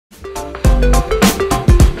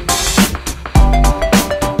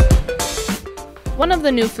of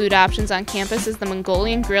the new food options on campus is the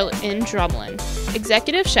Mongolian Grill in Drumlin.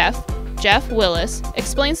 Executive Chef Jeff Willis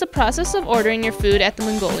explains the process of ordering your food at the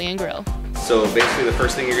Mongolian Grill. So basically the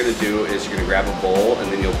first thing you're going to do is you're going to grab a bowl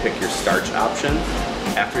and then you'll pick your starch option.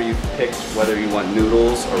 After you've picked whether you want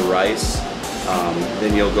noodles or rice,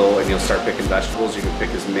 then you'll go and you'll start picking vegetables. You can pick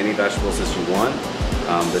as many vegetables as you want.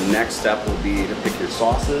 The next step will be to pick your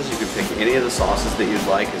sauces. You can pick any of the sauces that you'd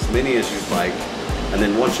like, as many as you'd like. And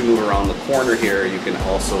then once you move around the corner here, you can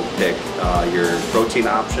also pick your protein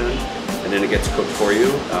option, and then it gets cooked for you.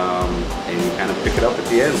 And you kind of pick it up at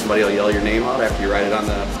the end. Somebody will yell your name out after you write it on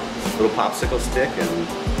the little popsicle stick, and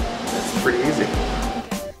it's pretty easy.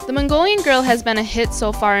 The Mongolian Grill has been a hit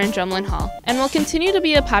so far in Drumlin Hall and will continue to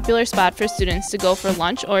be a popular spot for students to go for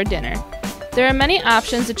lunch or dinner. There are many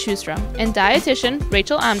options to choose from, and dietitian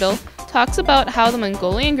Rachel Amdel talks about how the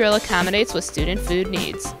Mongolian Grill accommodates with student food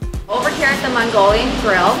needs. Over here at the Mongolian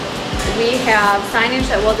Grill, we have signage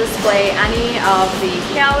that will display any of the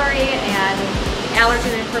calorie and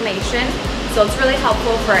allergen information. So it's really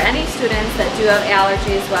helpful for any students that do have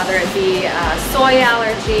allergies, whether it be a soy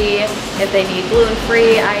allergy, if they need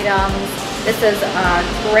gluten-free items. This is a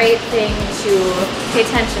great thing to pay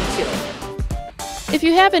attention to. If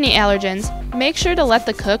you have any allergens, make sure to let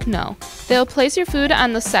the cook know. They'll place your food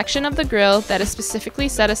on the section of the grill that is specifically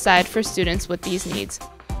set aside for students with these needs.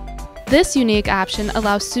 This unique option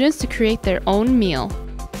allows students to create their own meal.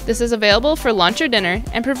 This is available for lunch or dinner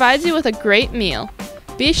and provides you with a great meal.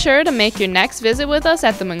 Be sure to make your next visit with us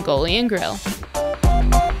at the Mongolian Grill.